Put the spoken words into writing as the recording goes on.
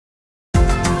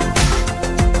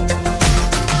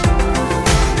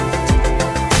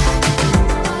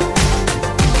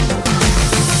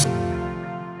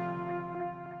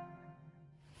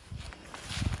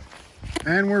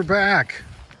And we're back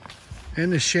in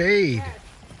the shade. Yes.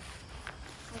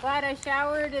 I'm glad I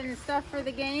showered and stuff for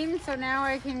the game, so now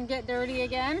I can get dirty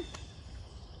again.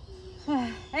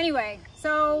 Anyway,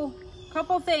 so a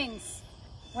couple things.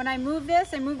 When I moved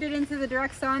this, I moved it into the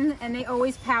direct sun, and they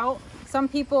always pout. Some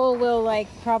people will like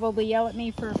probably yell at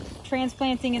me for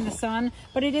transplanting in the sun,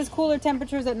 but it is cooler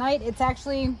temperatures at night. It's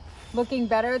actually looking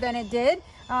better than it did,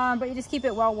 but you just keep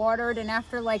it well watered, and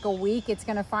after like a week, it's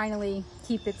gonna finally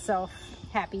keep itself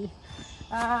happy.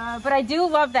 But I do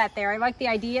love that there. I like the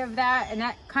idea of that, and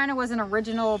that kind of was an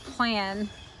original plan,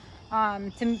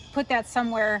 to put that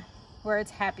somewhere where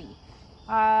it's happy.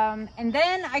 And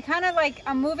then I kind of like,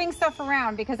 I'm moving stuff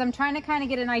around because I'm trying to kind of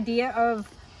get an idea of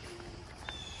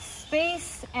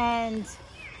space and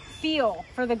feel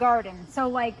for the garden. So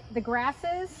like the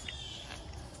grasses,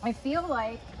 I feel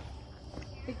like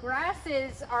the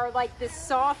grasses are like this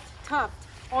soft tuft,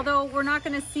 although we're not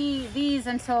going to see these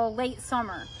until late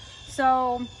summer.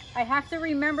 So I have to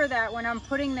remember that when I'm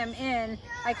putting them in.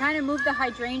 I kind of moved the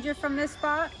hydrangea from this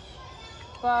spot,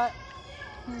 but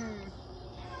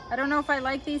I don't know if I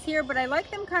like these here, but I like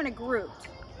them kind of grouped.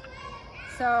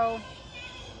 So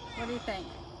what do you think?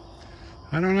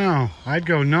 I don't know. I'd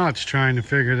go nuts trying to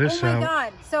figure this out. Oh my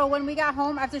God. So when we got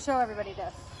home, I have to show everybody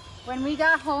this. When we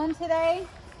got home today,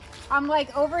 I'm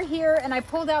like over here and I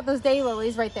pulled out those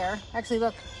daylilies right there. Actually,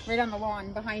 look, right on the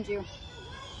lawn behind you.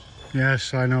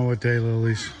 Yes, I know what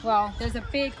daylilies. Well, there's a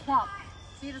big clump.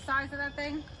 See the size of that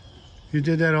thing? You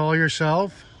did that all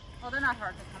yourself? Well, they're not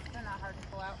hard to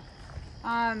pull out.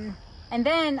 And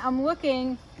then I'm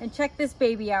looking, and check this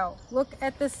baby out. Look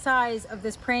at the size of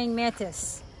this praying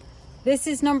mantis. This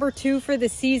is number 2 for the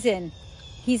season.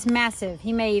 He's massive.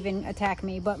 He may even attack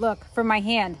me, but look, from my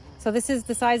hand. So this is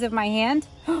the size of my hand.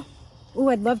 Oh,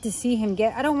 I'd love to see him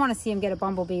get, I don't want to see him get a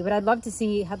bumblebee, but I'd love to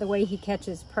see how the way he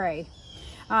catches prey.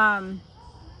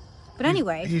 But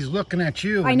anyway. He's looking at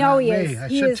you. I know he is. I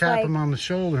should tap him on the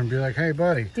shoulder and be like, hey,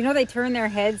 buddy. Do you know they turn their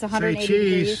heads 180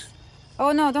 degrees?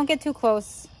 Oh, no, don't get too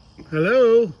close.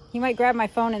 Hello. He might grab my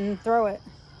phone and throw it.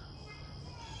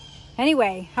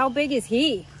 Anyway, how big is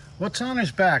he? What's on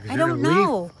his back? Is I don't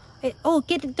know.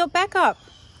 Don't back up.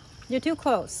 You're too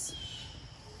close.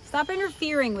 Stop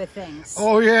interfering with things.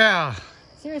 Oh, yeah.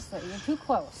 Seriously, you're too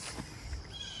close.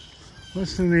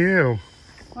 Listen to you.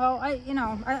 Well,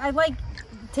 I like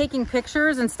taking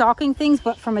pictures and stalking things,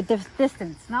 but from a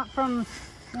distance, not from,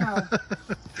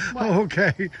 Oh,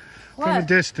 okay. What? From a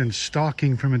distance,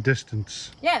 stalking from a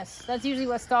distance. Yes, that's usually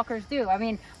what stalkers do. I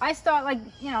mean, I stalk, like,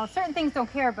 certain things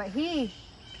don't care, but I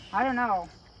don't know.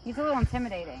 He's a little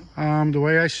intimidating. The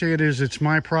way I see it is, it's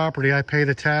my property. I pay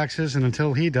the taxes, and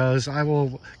until he does, I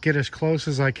will get as close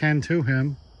as I can to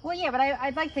him. Well, yeah, but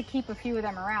I'd like to keep a few of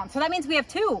them around. So that means we have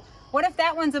 2. What if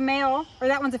that one's a male, or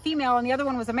that one's a female, and the other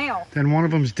one was a male? Then one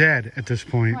of them's dead at this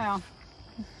point. Well,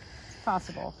 it's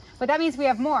possible. But that means we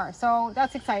have more, so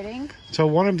that's exciting. So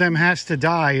one of them has to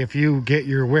die if you get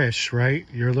your wish, right?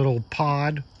 Your little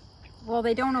pod. Well,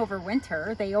 they don't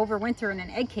overwinter. They overwinter in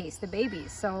an egg case, the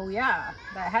babies. So yeah,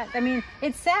 I mean,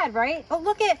 it's sad, right? Oh,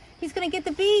 look he's gonna get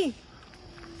the bee.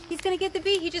 He's gonna get the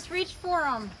bee. He just reached for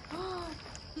him.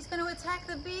 He's gonna attack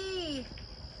the bee.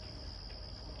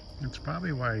 That's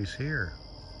probably why he's here.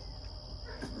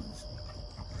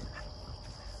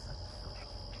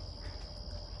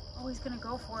 Oh, he's gonna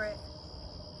go for it.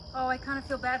 Oh, I kind of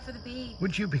feel bad for the bee.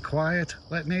 Would you be quiet?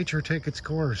 Let nature take its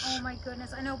course. Oh my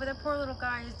goodness, I know, but that poor little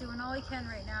guy is doing all he can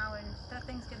right now, and that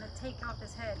thing's gonna take off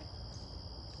his head.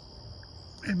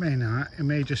 It may not. It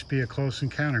may just be a close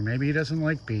encounter. Maybe he doesn't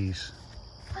like bees.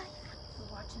 What?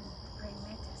 We're watching the praying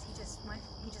mantis.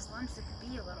 He just lunged at the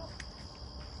bee a little.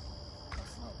 Go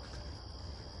slow.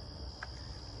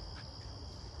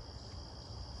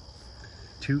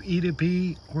 To eat a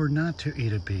bee or not to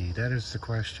eat a bee? That is the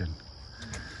question.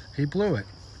 He blew it.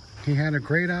 He had a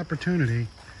great opportunity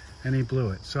and he blew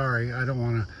it. Sorry, I don't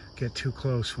want to get too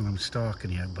close when I'm stalking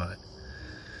you, but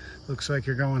looks like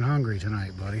you're going hungry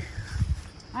tonight, buddy.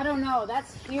 I don't know.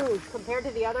 That's huge compared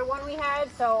to the other one we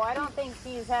had, so I don't think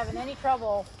he's having any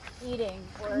trouble eating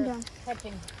or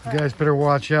catching prey. You guys better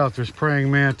watch out. There's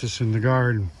praying mantis in the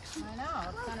garden. I know.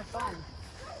 It's kind of fun.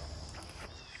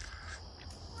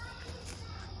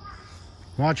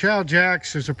 Watch out,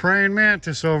 Jax. There's a praying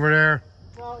mantis over there.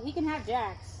 Well, he can have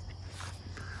Jax.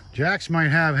 Jax might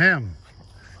have him.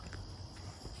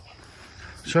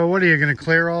 So what are you going to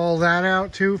clear all that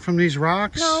out too from these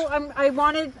rocks? No, I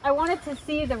wanted to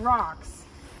see the rocks.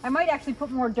 I might actually put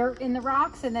more dirt in the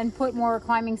rocks and then put more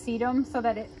climbing sedum so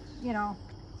that it,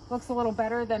 looks a little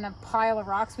better than a pile of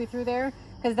rocks we threw there.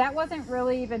 Because that wasn't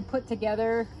really even put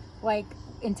together like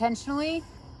intentionally.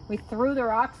 we threw the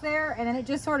rocks there, and then it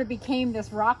just sort of became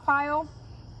this rock pile,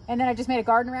 and then I just made a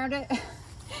garden around it.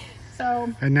 So,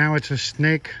 and now it's a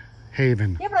snake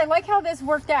haven. Yeah, but I like how this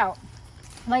worked out.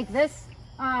 Like this,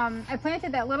 I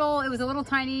planted that little, it was a little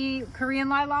tiny Korean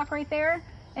lilac right there,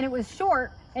 and it was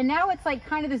short, and now it's like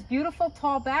kind of this beautiful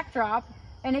tall backdrop,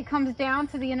 and it comes down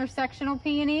to the intersectional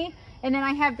peony, and then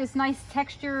I have this nice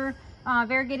texture,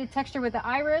 variegated texture with the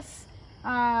iris.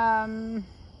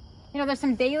 You know, there's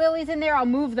some daylilies in there. I'll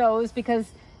move those because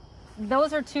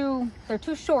those are they're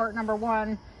too short, number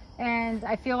one, and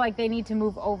I feel like they need to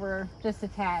move over just a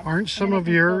tad. Aren't some of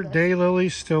your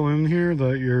daylilies still in here,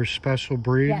 your special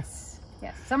breed? Yes,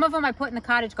 yes. Some of them I put in the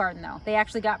cottage garden though. They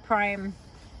actually got prime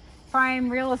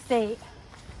real estate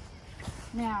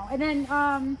now. And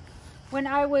then when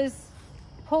I was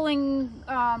pulling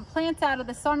plants out of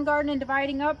the sun garden and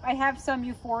dividing up, I have some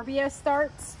euphorbia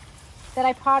starts that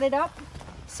I potted up.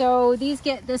 So these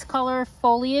get this color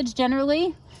foliage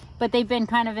generally, but they've been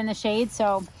kind of in the shade,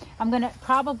 so I'm gonna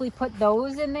probably put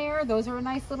those in there. Those are a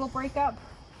nice little breakup.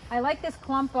 I like this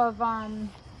clump of, I don't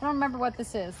remember what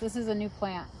this is. This is a new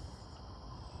plant.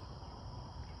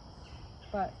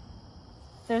 But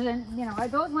there's a, you know,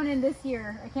 those went in this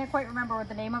year. I can't quite remember what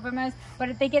the name of them is,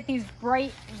 but they get these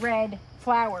bright red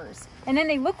flowers. And then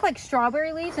they look like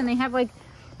strawberry leaves, and they have like,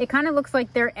 it kind of looks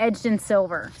like they're edged in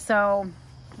silver. So,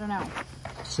 I don't know.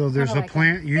 So there's a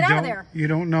plant you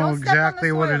don't know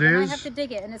exactly what it is. I have to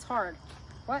dig it, and it's hard.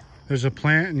 What? There's a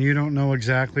plant and you don't know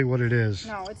exactly what it is.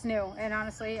 No, it's new, and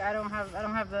honestly, I don't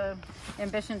have the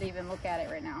ambition to even look at it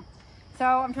right now. So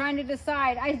I'm trying to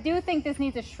decide. I do think this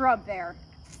needs a shrub there.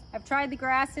 I've tried the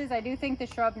grasses. I do think the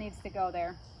shrub needs to go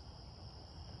there.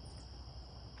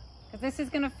 Because this is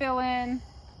going to fill in,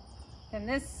 and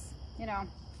this, you know,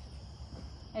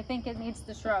 I think it needs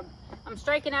the shrub. I'm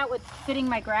striking out with fitting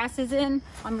my grasses in,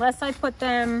 unless I put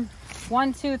them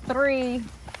 1, 2, 3,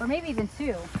 or maybe even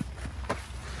 2.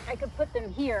 I could put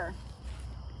them here.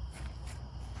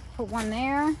 Put one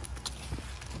there.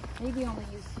 Maybe only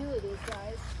use 2 of these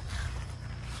guys.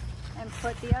 And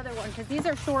put the other one, because these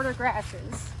are shorter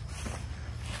grasses.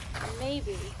 And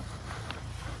maybe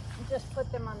just put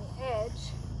them on the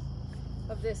edge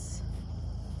of this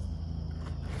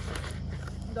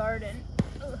garden.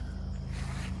 Ugh.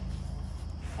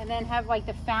 And then have like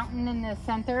the fountain in the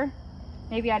center.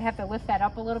 Maybe I'd have to lift that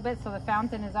up a little bit so the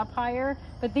fountain is up higher.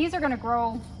 But these are going to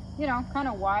grow, you know, kind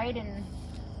of wide, and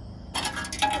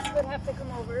this would have to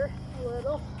come over a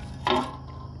little.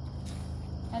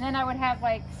 And then I would have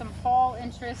like some fall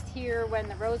interest here when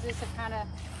the roses have kind of...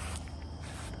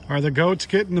 Are the goats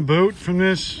getting the boot from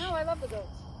this? No, I love the goats.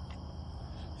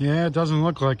 Yeah, it doesn't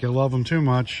look like you love them too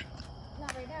much.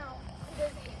 Not right now. I'm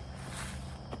busy.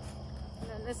 And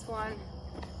then this one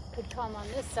could come on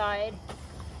this side.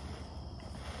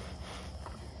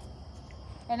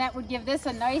 And that would give this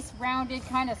a nice rounded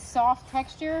kind of soft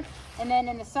texture. And then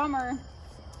in the summer,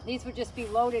 these would just be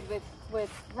loaded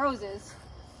with roses.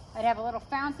 I'd have a little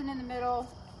fountain in the middle.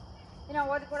 You know,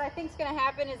 what I think is going to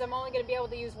happen is I'm only going to be able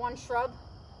to use one shrub,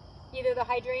 either the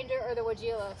hydrangea or the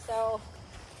weigela. So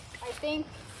I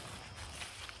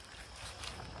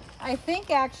think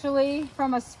actually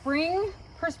from a spring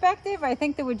perspective, I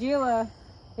think the weigela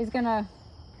is going to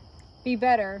be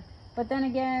better. But then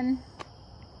again,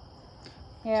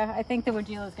 yeah, I think the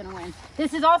weigela is going to win.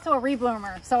 This is also a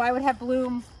rebloomer, so I would have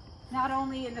bloom not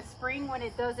only in the spring when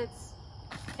it does its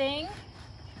thing,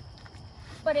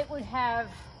 but it would have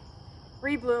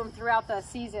rebloom throughout the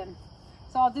season.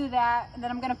 So I'll do that, and then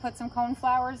I'm going to put some cone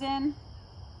flowers in.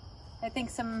 I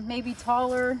think some maybe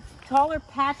taller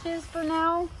patches for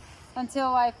now,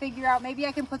 until I figure out, maybe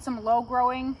I can put some low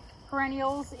growing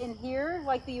perennials in here,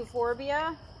 like the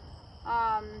euphorbia,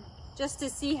 just to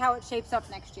see how it shapes up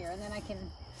next year. And then I can,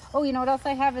 oh, you know what else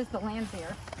I have is the lambs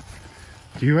here.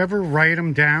 Do you ever write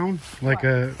them down, like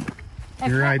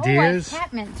your ideas? Oh, I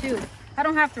have Catmint too. I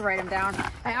don't have to write them down.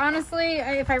 I honestly,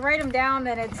 if I write them down,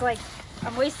 then it's like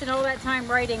I'm wasting all that time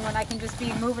writing when I can just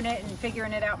be moving it and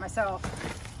figuring it out myself.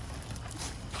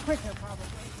 Quicker, probably.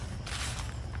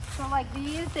 So like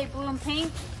these, they bloom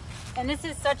pink, and this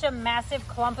is such a massive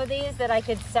clump of these that I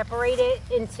could separate it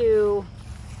into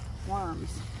worms.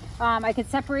 I could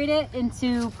separate it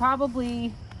into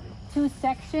probably 2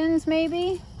 sections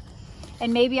maybe,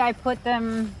 and maybe I put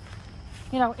them,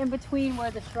 you know, in between where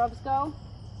the shrubs go.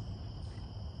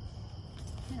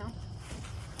 You know,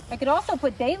 I could also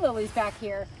put daylilies back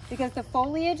here because the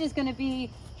foliage is going to be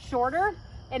shorter,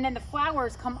 and then the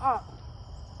flowers come up.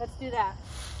 Let's do that.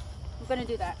 I'm going to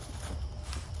do that.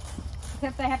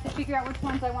 Except I have to figure out which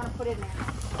ones I want to put in there.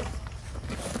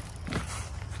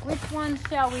 Which ones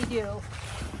shall we do?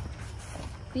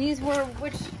 These were,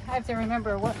 which, I have to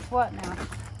remember what's what now.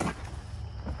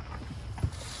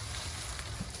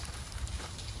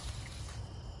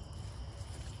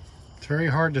 It's very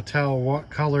hard to tell what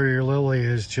color your lily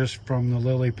is just from the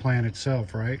lily plant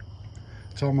itself, right?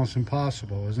 It's almost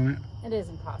impossible, isn't it? It is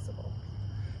impossible.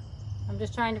 I'm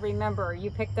just trying to remember.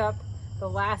 You picked up the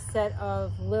last set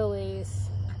of lilies,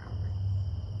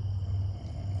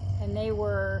 and they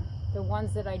were the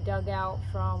ones that I dug out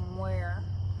from where?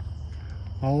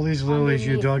 All these lilies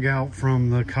you Underneath. dug out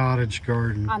from the cottage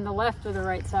garden. On the left or the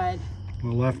right side? The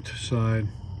left side.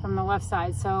 From the left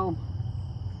side, so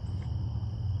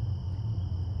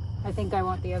I think I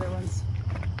want the other ones.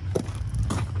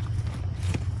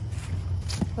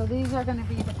 So these are going to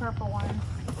be the purple ones.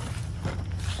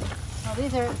 Well,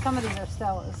 these are, some of these are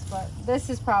Stellas, but this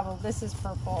is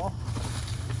purple.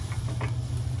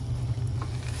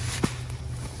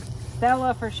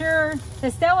 Stella for sure. The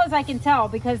Stellas I can tell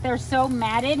because they're so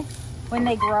matted when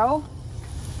they grow.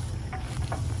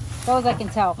 Those I can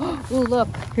tell. Ooh, look,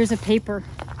 here's a paper.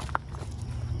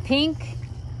 Pink.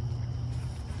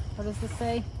 What does this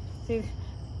say? See,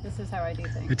 this is how I do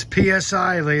things. It's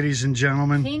PSI, ladies and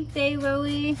gentlemen. Pink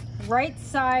daylily, right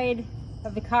side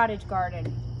of the cottage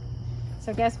garden.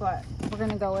 So guess what? We're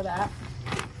gonna go with that.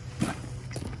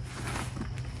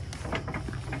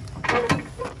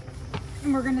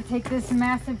 And we're gonna take this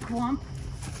massive clump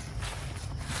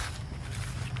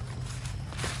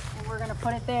and we're gonna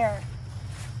put it there.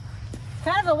 It's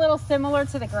kind of a little similar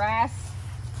to the grass,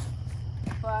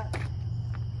 but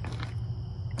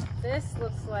this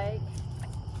looks like,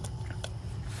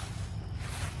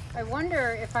 I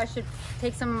wonder if I should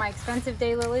take some of my expensive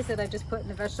daylilies that I just put in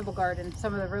the vegetable garden,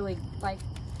 some of the really like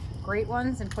great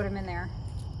ones, and put them in there.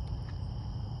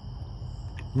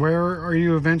 Where are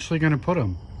you eventually going to put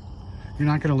them? You're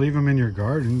not going to leave them in your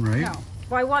garden, right? No.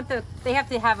 Well, I want they have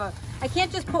to have I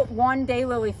can't just put one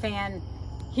daylily fan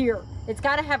here. It's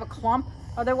got to have a clump.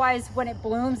 Otherwise, when it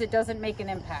blooms, it doesn't make an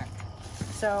impact.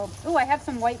 So, oh, I have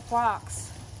some white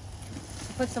phlox.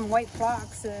 Put some white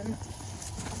phlox in.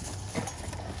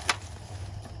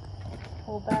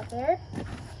 Hold that there.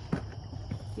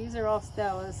 These are all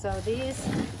Stellas. So these.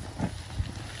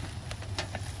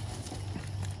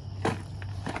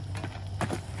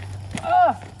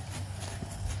 Oh!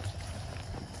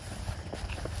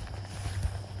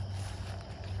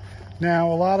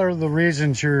 Now, a lot of the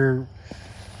reasons you're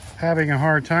having a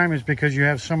hard time is because you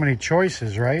have so many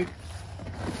choices, right?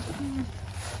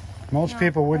 Most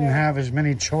people wouldn't have as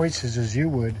many choices as you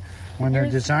would when they're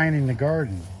designing the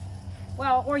garden.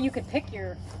 Well, or you could pick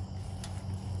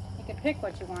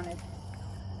what you wanted.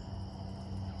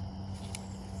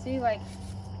 See, like,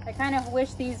 I kind of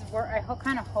wish these were, I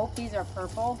kind of hope these are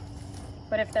purple,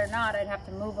 but if they're not, I'd have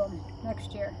to move them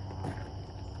next year.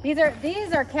 These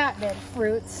are catnip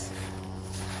fruits.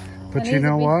 But you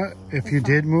know what? If you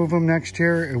did move them next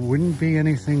year, it wouldn't be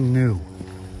anything new.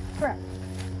 Correct.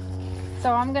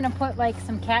 So I'm gonna put like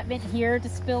some catmint here to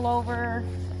spill over,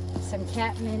 some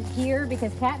catmint here,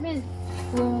 because catmint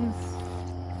blooms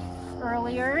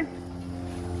earlier.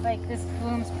 Like this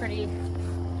blooms pretty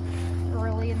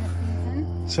early in the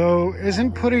season. So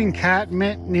isn't putting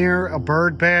catmint near a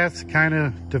bird bath kind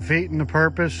of defeating the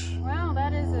purpose? Well,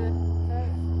 that is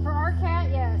for our cat,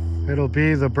 yes. It'll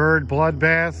be the bird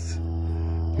bloodbath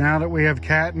now that we have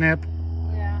catnip.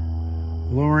 Yeah.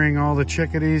 Luring all the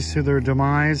chickadees to their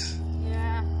demise.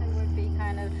 Yeah, it would be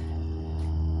kind of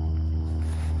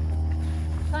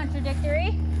contradictory.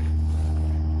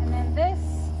 And then this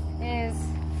is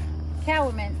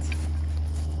calamint,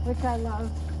 which I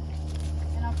love.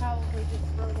 And I'll probably just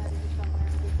throw that in somewhere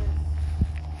because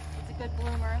it's a good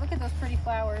bloomer. Look at those pretty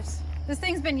flowers. This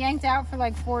thing's been yanked out for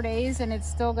like 4 days and it's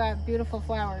still got beautiful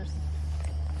flowers.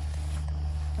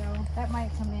 So that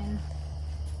might come in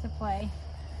to play.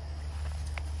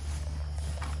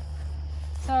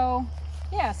 So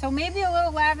yeah, so maybe a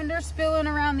little lavender spilling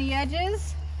around the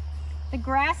edges. The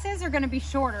grasses are going to be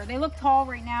shorter. They look tall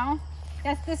right now.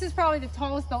 This is probably the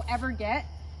tallest they'll ever get.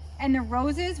 And the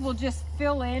roses will just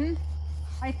fill in,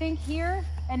 I think, here.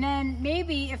 And then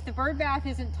maybe if the bird bath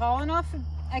isn't tall enough,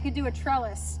 I could do a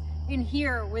trellis in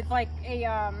here with like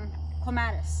a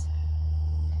clematis.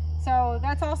 So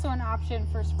that's also an option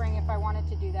for spring if I wanted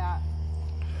to do that.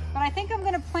 But I think I'm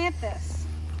going to plant this.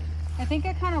 I think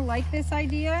I kind of like this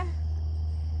idea.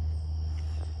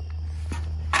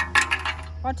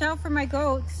 Watch out for my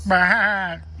goats.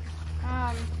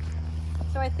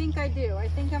 So I think I do. I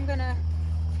think I'm gonna,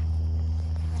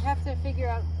 I have to figure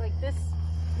out, like this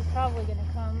is probably gonna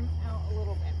come out a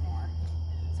little bit more.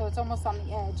 So it's almost on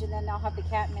the edge, and then I'll have the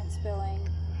catmint spilling.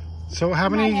 So how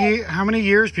many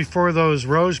years before those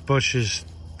rose bushes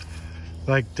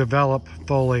like develop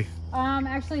fully?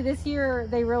 Actually this year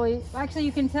they really, actually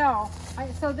you can tell.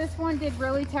 So this one did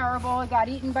really terrible. It got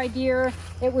eaten by deer.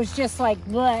 It was just like,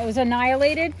 bleh, it was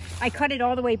annihilated. I cut it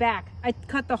all the way back. I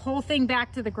cut the whole thing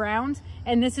back to the ground,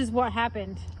 and this is what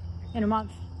happened in a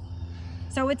month.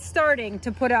 So it's starting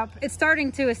to put up, it's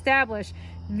starting to establish.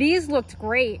 These looked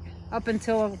great up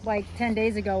until like 10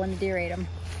 days ago when the deer ate them.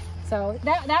 So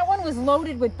that one was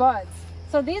loaded with buds.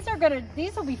 So these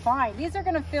will be fine. These are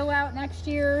gonna fill out next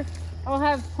year. I'll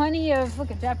have plenty of, look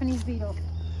at Japanese beetle.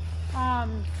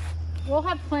 We'll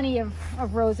have plenty of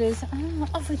roses.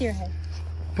 Off with your head.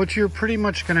 But you're pretty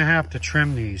much going to have to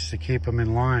trim these to keep them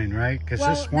in line, right? Because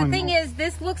well, this one. The thing is,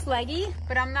 this looks leggy,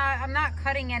 but I'm not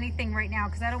cutting anything right now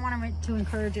because I don't want them to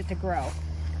encourage it to grow.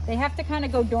 They have to kind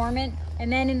of go dormant,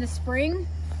 and then in the spring,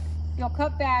 you'll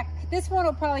cut back. This one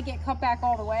will probably get cut back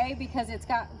all the way because it's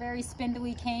got very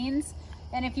spindly canes.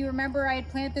 And if you remember, I had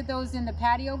planted those in the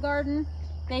patio garden.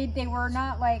 They were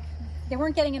not like, they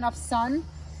weren't getting enough sun.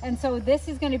 And so this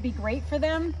is going to be great for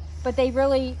them, but they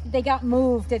got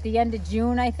moved at the end of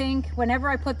June, I think, whenever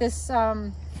I put this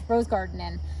rose garden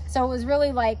in. So it was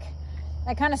really like,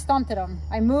 I kind of stunted them.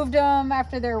 I moved them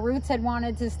after their roots had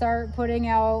wanted to start putting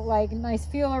out like nice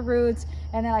feeler roots,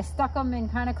 and then I stuck them in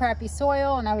kind of crappy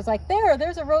soil, and I was like,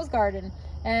 there's a rose garden,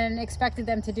 and expected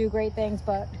them to do great things,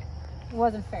 but it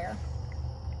wasn't fair.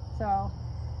 So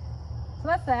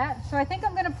that's that. So I think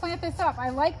I'm gonna plant this up. I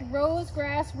like rose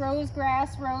grass, rose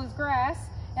grass, rose grass,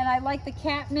 and I like the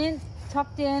catmint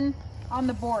tucked in on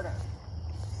the border.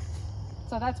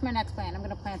 So that's my next plant. I'm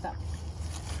gonna plant up.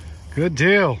 Good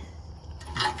deal.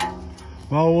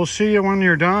 Well, we'll see you when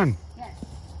you're done. Yes.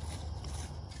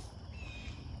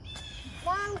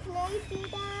 Mom, can I see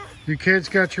that? You kids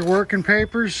got your working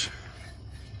papers?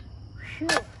 Phew,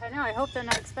 I know, I hope they're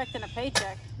not expecting a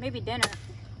paycheck. Maybe dinner.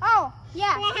 Oh,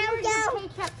 yeah. Can I have a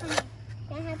paycheck for me?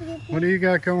 Can I have a paycheck? What do you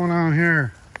got going on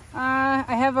here? I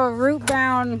have a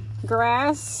root-bound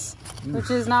grass,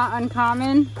 which is not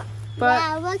uncommon, but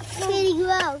yeah, it looks pretty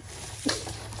gross.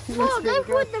 Oh, don't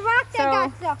put the rocks I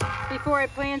got stuff. Before I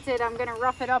plant it, I'm gonna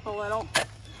rough it up a little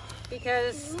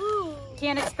because you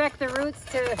can't expect the roots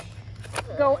to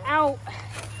go out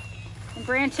and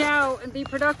branch out and be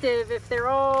productive if they're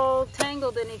all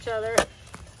tangled in each other.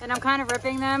 And I'm kind of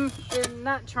ripping them. They're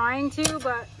not trying to,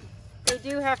 but they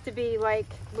do have to be like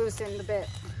loosened a bit.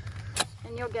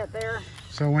 And you'll get there.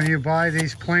 So when you buy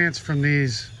these plants from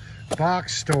these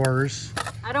box stores.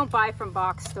 I don't buy from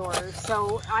box stores,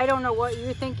 so I don't know what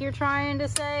you think you're trying to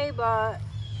say, but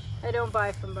I don't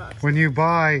buy from box. When you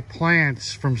buy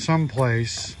plants from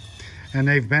someplace and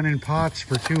they've been in pots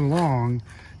for too long,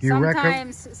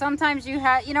 sometimes you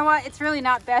have, you know what, it's really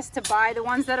not best to buy the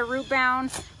ones that are root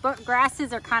bound, but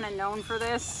grasses are kind of known for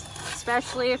this,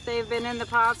 especially if they've been in the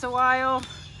pots a while.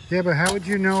 Yeah, but how would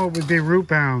you know it would be root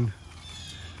bound?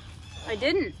 I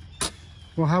didn't.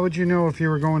 Well, how would you know if you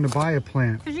were going to buy a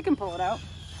plant? Because you can pull it out.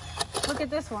 Look at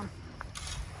this one.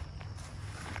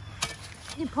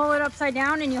 You pull it upside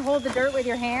down and you hold the dirt with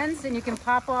your hands and you can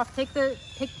pop off. Take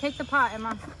the pot,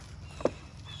 Emma.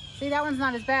 See, that one's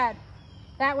not as bad.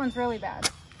 That one's really bad.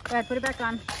 Go ahead, put it back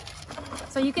on.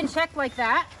 So you can check like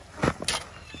that.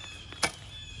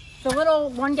 The little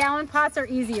 1 gallon pots are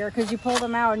easier because you pull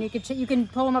them out and you can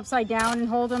pull them upside down and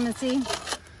hold them and see.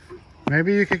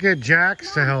 Maybe you could get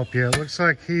Jax to help you. It looks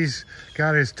like he's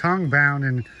got his tongue bound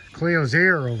in Cleo's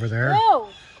ear over there. Whoa!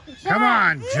 Jax. Come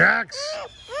on, Jax.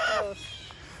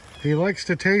 He likes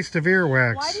to taste of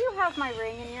earwax. Why do you have my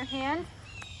ring in your hand?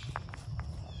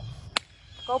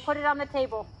 Go put it on the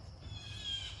table.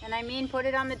 And I mean put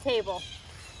it on the table.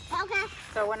 Okay.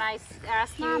 So when I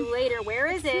ask you later, where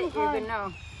is it, you're gonna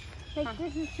know. Like,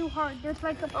 this is too hard. There's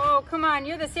like a... Oh, come on,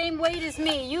 you're the same weight as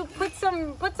me. You put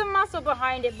some muscle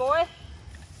behind it, boy.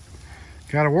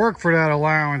 Gotta work for that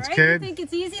allowance, Right? kid. You think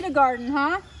it's easy to garden,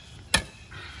 huh?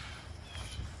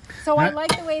 So I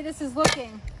like the way this is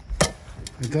looking.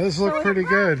 It does look pretty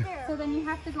good. So then you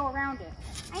have to go around it.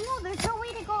 I know, there's no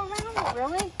way to go around it.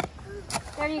 Really?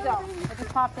 There you go. I just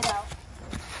popped it out.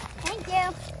 Thank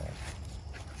you.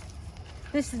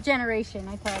 This is generation,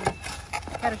 I tell you.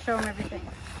 Gotta show them everything.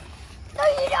 No,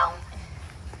 you don't.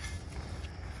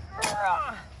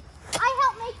 I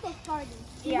helped make this garden.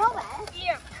 You know that?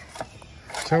 Yeah.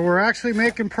 So we're actually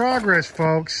making progress,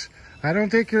 folks. I don't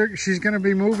think she's going to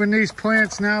be moving these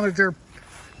plants now that they're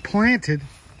planted.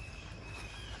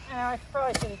 I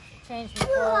probably should have changed my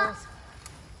clothes.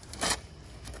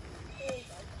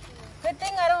 Good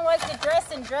thing I don't like to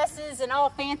dress in dresses and all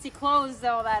fancy clothes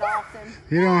all that often.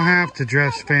 You don't have to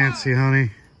dress fancy,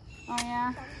 honey. Oh,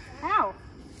 yeah? How?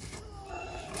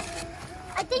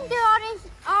 I think they're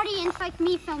audience like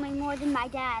me filming more than my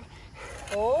dad.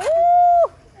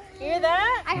 Oh, hear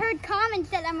that? I heard comments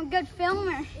that I'm a good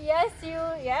filmer. Yes,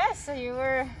 you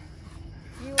were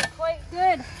quite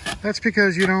good. That's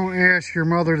because you don't ask your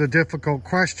mother the difficult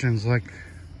questions like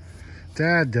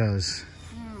Dad does.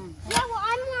 Yeah, well,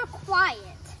 I'm more quiet.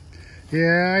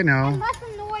 Yeah, I know. And less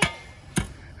annoying.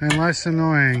 And less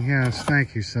annoying. Yes,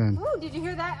 thank you, son. Ooh, did you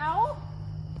hear that owl?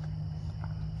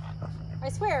 I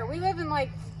swear, we live in like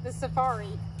the safari.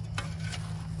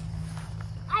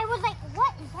 I was like,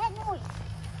 what is that noise?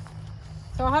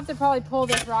 So I'll have to probably pull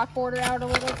this rock border out a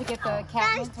little to get the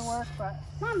cat mode to work, but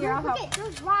Mom, here, look at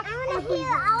those rocks. I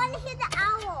want to hear the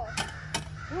owl.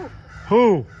 Ooh,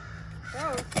 Who?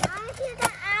 gross. I want to hear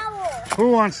the owl.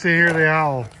 Who wants to hear the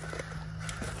owl?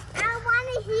 I want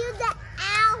to hear the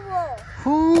owl.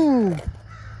 Who?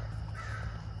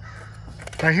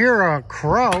 I hear a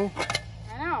crow.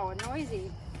 I know,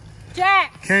 noisy.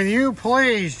 Jax! Can you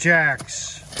please,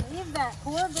 Jax? Leave that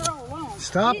poor girl alone.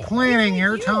 Stop cleaning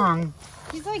your tongue.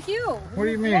 He's like you. What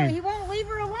do you mean? He won't leave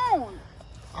her alone.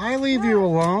 I leave you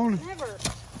alone. Never.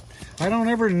 I don't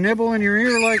ever nibble in your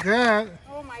ear like that.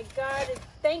 Oh my God,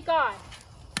 thank God.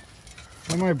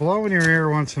 I might blow in your ear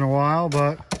once in a while,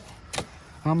 but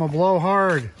I'm a blow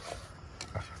hard.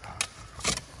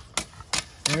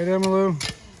 Right, Emmylou?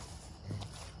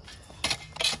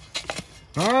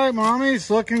 All right, Mommy's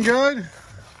looking good.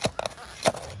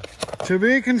 To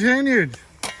be continued.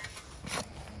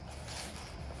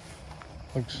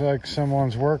 Looks like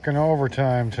someone's working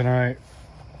overtime tonight.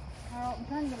 Well, I'm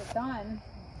trying to get it done.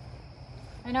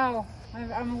 I know.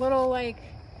 I'm a little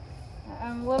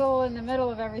in the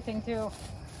middle of everything too.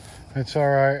 It's all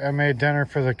right. I made dinner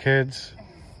for the kids.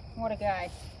 What a guy.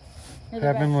 You're the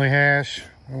Heavenly hash.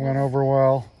 It went over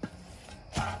well.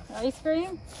 best. Ice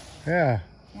cream? Yeah.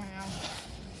 Wow.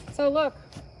 So look.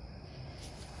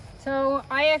 So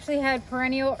I actually had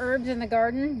perennial herbs in the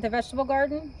garden, the vegetable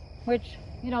garden, which,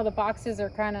 you know, the boxes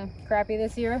are kind of crappy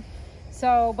this year.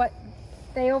 So, but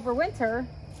they overwinter.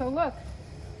 So look,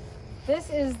 this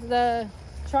is the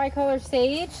tricolor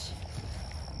sage.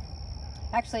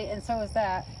 Actually, and so is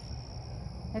that.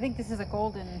 I think this is a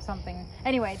golden something.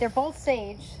 Anyway, they're both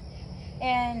sage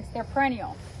and they're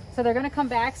perennial. So they're gonna come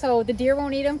back. So the deer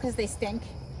won't eat them because they stink.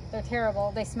 They're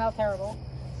terrible. They smell terrible.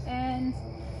 And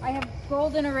I have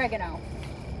golden oregano.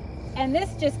 And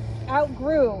this just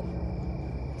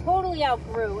totally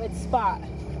outgrew its spot.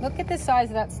 Look at the size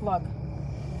of that slug.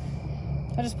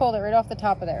 I just pulled it right off the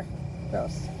top of there.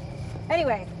 Gross.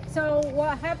 Anyway, so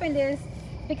what happened is,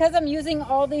 because I'm using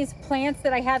all these plants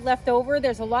that I had left over,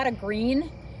 there's a lot of green,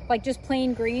 like just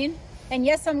plain green. And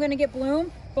yes, I'm gonna get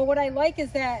bloom, but what I like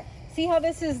is that, see how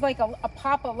this is like a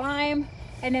pop of lime,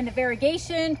 and then the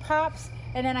variegation pops,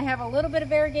 and then I have a little bit of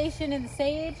variegation in the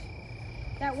sage.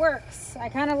 That works. I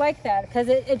kind of like that because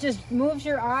it just moves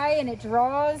your eye and it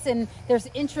draws, and there's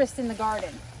interest in the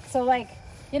garden. So like,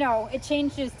 you know, it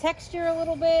changes texture a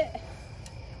little bit.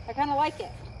 I kind of like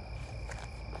it.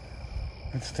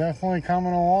 It's definitely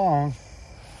coming along.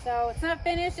 So it's not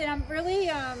finished, and I'm really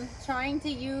trying to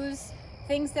use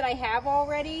things that I have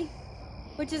already,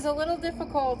 which is a little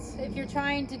difficult if you're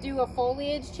trying to do a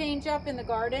foliage change up in the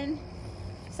garden.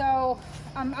 So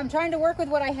I'm trying to work with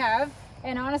what I have,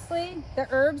 and honestly, the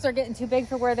herbs are getting too big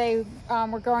for where they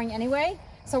were growing anyway.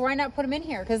 So why not put them in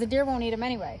here? Because the deer won't eat them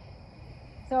anyway.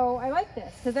 So I like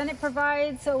this, because then it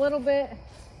provides a little bit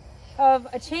of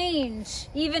a change.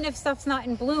 Even if stuff's not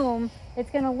in bloom, it's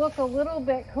gonna look a little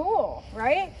bit cool,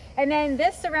 right? And then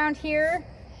this around here,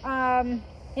 you know,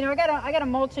 I gotta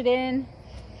mulch it in.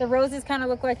 The roses kind of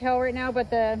look like hell right now, but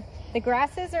the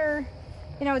grasses are,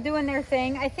 you know, doing their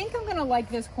thing. I think I'm gonna like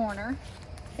this corner.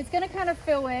 It's gonna kind of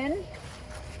fill in.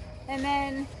 And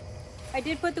then I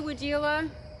did put the weigela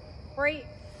right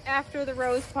after the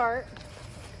rose part.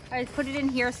 I put it in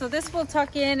here, so this will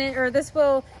tuck in,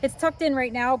 it's tucked in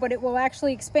right now, but it will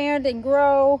actually expand and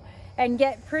grow and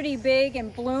get pretty big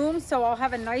and bloom. So I'll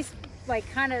have a nice, like,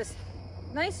 kind of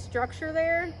nice structure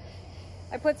there.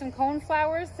 I put some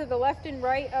coneflowers to the left and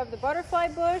right of the butterfly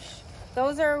bush.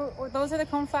 Those are the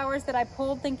coneflowers that I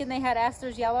pulled thinking they had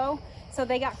Astor's yellow. So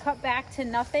they got cut back to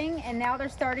nothing, and now they're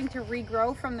starting to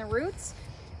regrow from the roots.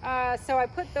 So I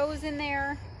put those in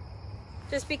there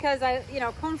just because you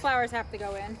know, coneflowers have to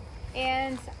go in.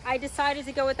 And I decided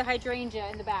to go with the hydrangea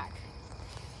in the back.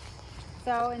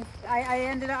 So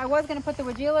I was gonna put the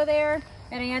weigela there,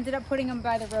 and I ended up putting them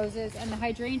by the roses. And the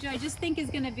hydrangea, I just think is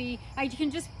gonna be, I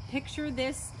can just picture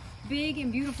this big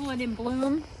and beautiful and in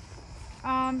bloom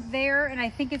there. And I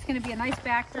think it's gonna be a nice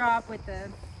backdrop with the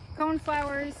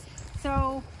coneflowers.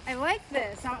 So I like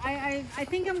this. I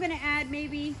think I'm gonna add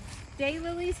maybe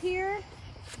daylilies here,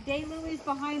 daylilies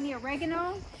behind the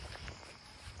oregano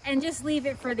and just leave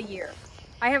it for the year.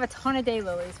 I have a ton of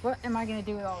daylilies. What am I gonna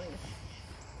do with all these?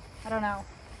 I don't know.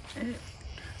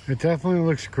 It definitely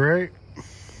looks great,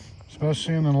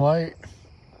 especially in the light.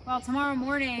 Well, tomorrow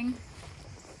morning,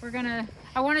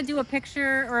 I want to do a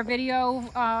picture or a video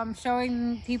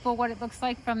showing people what it looks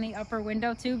like from the upper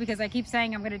window too, because I keep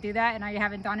saying I'm going to do that and I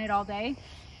haven't done it all day.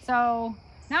 So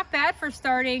not bad for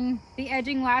starting the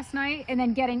edging last night and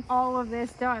then getting all of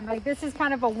this done. Like, this is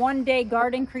kind of a one-day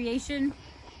garden creation,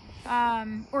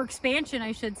 or expansion,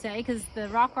 I should say, because the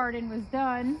rock garden was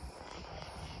done.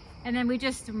 And then we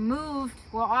just moved,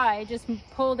 well, I just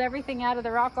pulled everything out of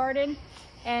the rock garden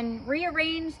and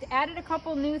rearranged, added a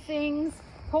couple new things,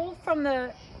 pulled from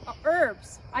the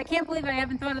herbs. I can't believe I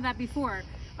haven't thought of that before.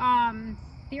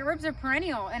 The herbs are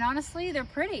perennial, and honestly, they're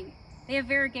pretty. They have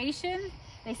variegation,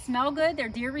 they smell good, they're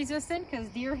deer resistant because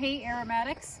deer hate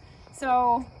aromatics.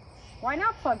 So why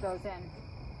not plug those in?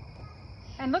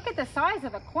 And look at the size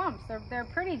of the clumps, they're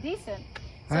pretty decent.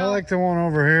 So, I like the one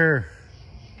over here.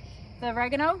 the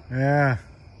oregano? Yeah.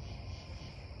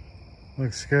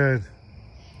 Looks good.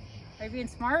 Are you being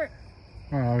smart?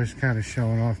 Well, I was kind of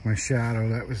showing off my shadow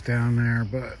that was down there,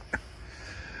 but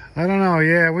I don't know.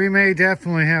 Yeah, we may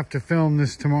definitely have to film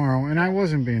this tomorrow. And I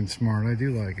wasn't being smart. I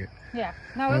do like it. Yeah.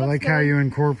 No, I like how you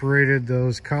incorporated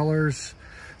those colors,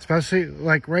 especially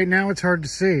like right now it's hard to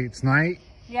see. It's night.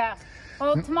 Yeah.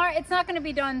 Well, tomorrow, it's not going to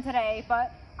be done today,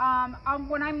 but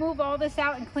when I move all this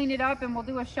out and clean it up, and we'll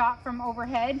do a shot from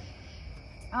overhead,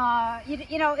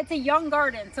 you know, it's a young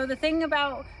garden. So the thing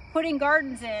about putting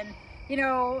gardens in, you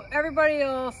know, everybody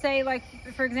will say, like,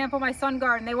 for example, my sun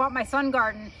garden, they want my sun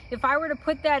garden. If I were to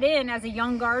put that in as a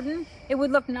young garden, it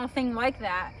would look nothing like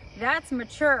that. That's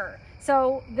mature.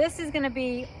 So this is going to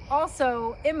be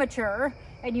also immature,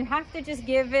 and you have to just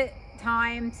give it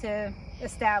time to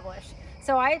establish.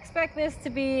 So I expect this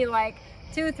to be like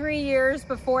 2-3 years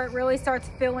before it really starts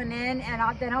filling in,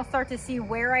 and then I'll start to see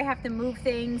where I have to move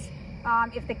things.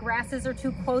 If the grasses are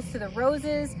too close to the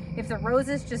roses, if the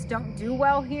roses just don't do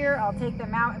well here, I'll take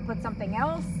them out and put something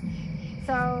else.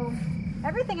 So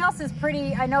everything else is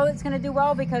pretty, I know it's going to do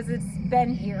well because it's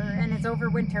been here and it's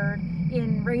overwintered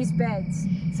in raised beds.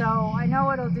 So I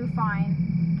know it'll do fine.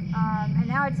 And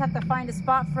now I just have to find a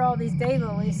spot for all these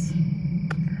daylilies.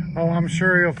 Oh, I'm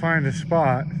sure you'll find a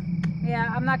spot.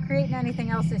 Yeah, I'm not creating anything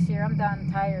else this year. I'm done.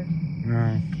 I'm tired.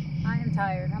 No. I am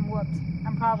tired. I'm whooped.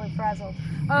 I'm probably frazzled.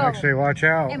 Oh, Actually, watch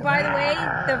out. and by the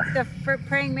way, the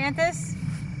praying mantis,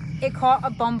 it caught a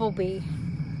bumblebee.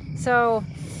 So,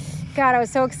 God, I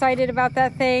was so excited about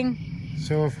that thing.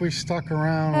 So if we stuck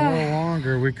around a little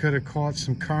longer, we could have caught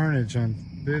some carnage on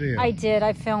video. I did.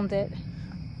 I filmed it.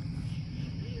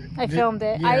 I filmed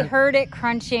it. Yeah. I heard it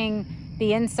crunching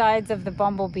the insides of the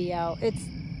bumblebee out.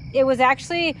 It was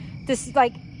actually this,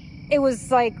 like, it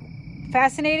was like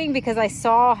fascinating because I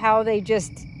saw how they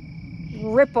just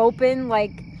rip open,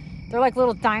 like they're like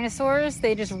little dinosaurs.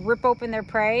 They just rip open their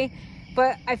prey.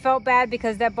 But I felt bad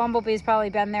because that bumblebee's probably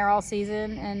been there all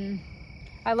season, and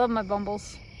I love my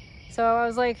bumbles. So I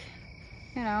was like,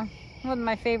 you know, it wasn't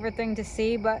my favorite thing to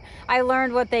see, but I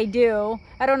learned what they do.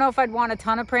 I don't know if I'd want a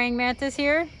ton of praying mantis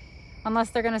here, unless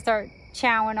they're gonna start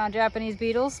chowing on Japanese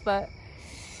beetles, but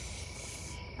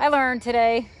I learned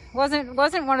today. Wasn't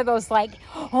one of those like,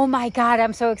 oh my God,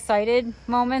 I'm so excited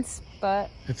moments, but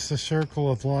it's the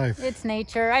circle of life. It's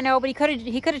nature. I know, but he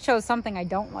could have chose something I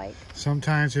don't like.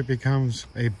 Sometimes it becomes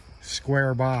a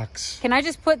square box. Can I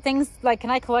just put things like, can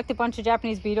I collect a bunch of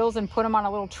Japanese beetles and put them on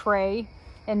a little tray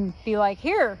and be like,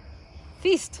 here,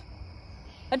 feast?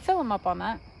 I'd fill them up on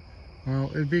that. Well,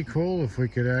 it'd be cool if we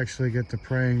could actually get the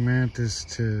praying mantis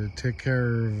to take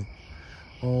care of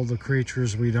all the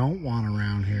creatures we don't want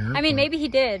around here. I mean, maybe he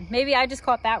did. Maybe I just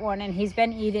caught that one and he's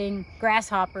been eating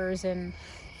grasshoppers and...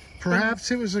 Perhaps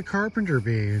it was a carpenter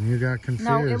bee and you got confused.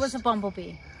 No, it was a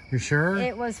bumblebee. You sure?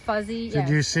 It was fuzzy. Did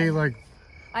you see like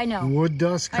I know wood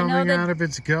dust coming out of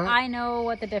its gut? I know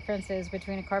what the difference is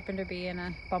between a carpenter bee and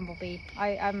a bumblebee.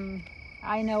 I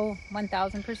know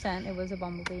 1000% it was a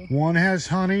bumblebee. One has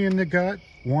honey in the gut,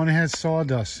 one has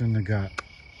sawdust in the gut.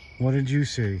 What did you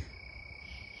see?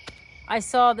 I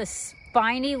saw the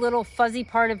spiny little fuzzy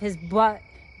part of his butt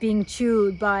being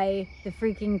chewed by the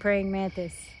freaking praying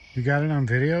mantis. You got it on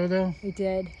video though? We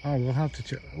did. Oh, we'll have to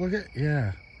check. Look at,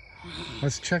 yeah.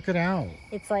 Let's check it out.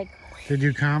 It's like... Did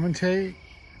you commentate?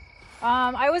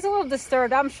 I was a little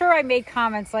disturbed. I'm sure I made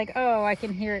comments like, oh, I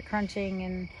can hear it crunching,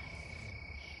 and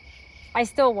I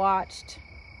still watched.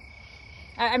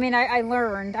 I mean, I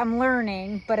learned. I'm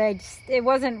learning, but it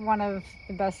wasn't one of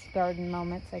the best garden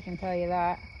moments, I can tell you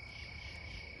that.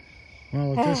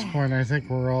 Well, at this point, I think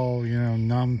we're all, you know,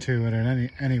 numb to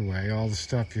it anyway. All the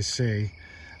stuff you see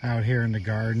out here in the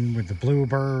garden with the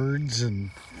bluebirds and,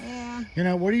 yeah. You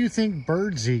know, what do you think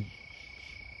birds eat?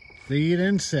 They eat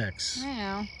insects.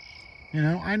 Yeah. You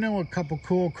know, I know a couple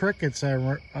cool crickets I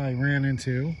ran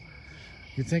into.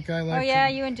 You think I like? Oh yeah,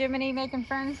 you and Jiminy making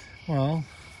friends? Well,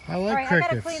 I like All right,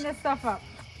 crickets. I gotta clean this stuff up.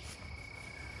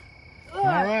 All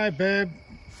right, babe.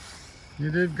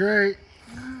 You did great.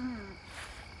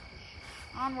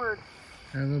 Onward.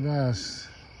 You're the best.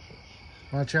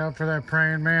 Watch out for that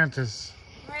praying mantis.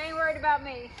 I ain't worried about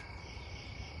me.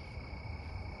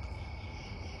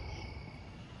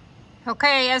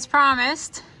 Okay, as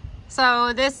promised.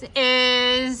 So this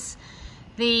is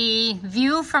the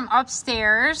view from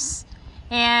upstairs.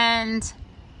 And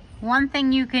one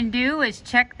thing you can do is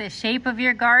check the shape of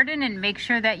your garden and make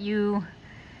sure that you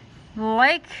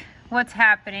like what's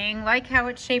happening, like how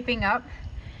it's shaping up.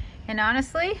 And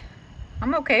honestly,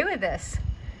 I'm okay with this.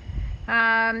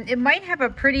 It might have a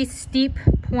pretty steep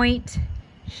point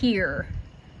here.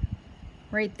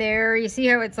 Right there. You see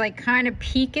how it's like kind of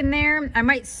peeking there? I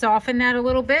might soften that a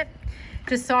little bit.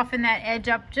 Just soften that edge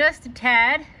up just a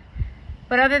tad.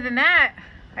 But other than that,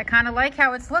 I kind of like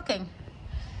how it's looking.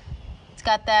 It's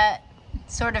got that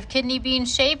sort of kidney bean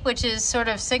shape, which is sort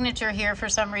of signature here for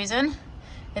some reason.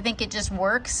 I think it just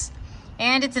works.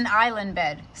 And it's an island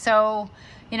bed. So,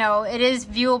 you know, it is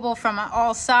viewable from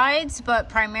all sides, but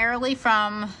primarily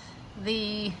from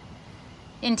the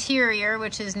interior,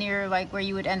 which is near like where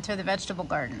you would enter the vegetable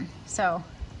garden. So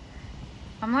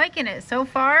I'm liking it so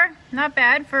far. Not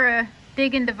bad for a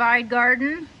dig and divide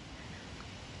garden.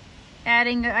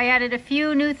 I added a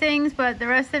few new things, but the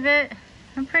rest of it,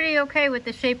 I'm pretty okay with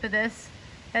the shape of this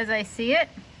as I see it.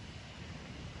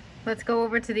 Let's go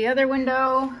over to the other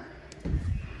window.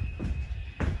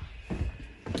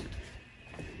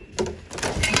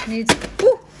 Which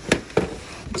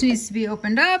needs to be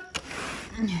opened up.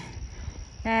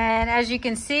 And as you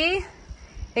can see,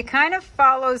 it kind of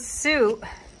follows suit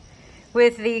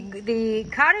with the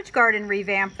cottage garden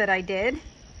revamp that I did.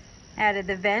 Added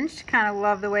the bench, kind of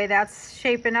love the way that's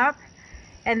shaping up.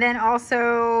 And then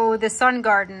also the sun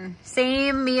garden,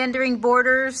 same meandering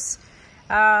borders.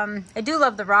 I do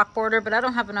love the rock border, but I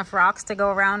don't have enough rocks to go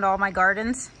around all my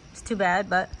gardens. It's too bad,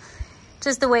 but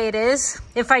just the way it is.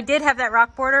 If I did have that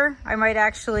rock border, I might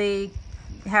actually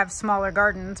have smaller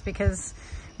gardens because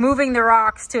moving the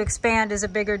rocks to expand is a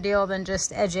bigger deal than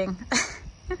just edging.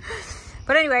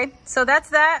 But anyway, so that's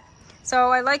that.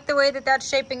 So I like the way that that's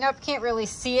shaping up. Can't really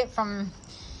see it from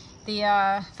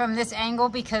this angle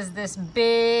because this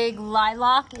big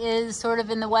lilac is sort of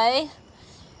in the way.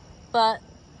 But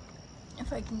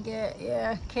if I can get,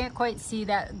 yeah, can't quite see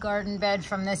that garden bed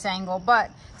from this angle. But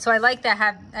so I like that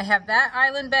I have that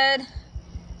island bed.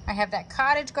 I have that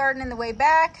cottage garden in the way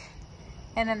back,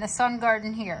 and then the sun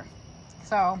garden here.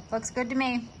 So looks good to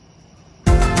me.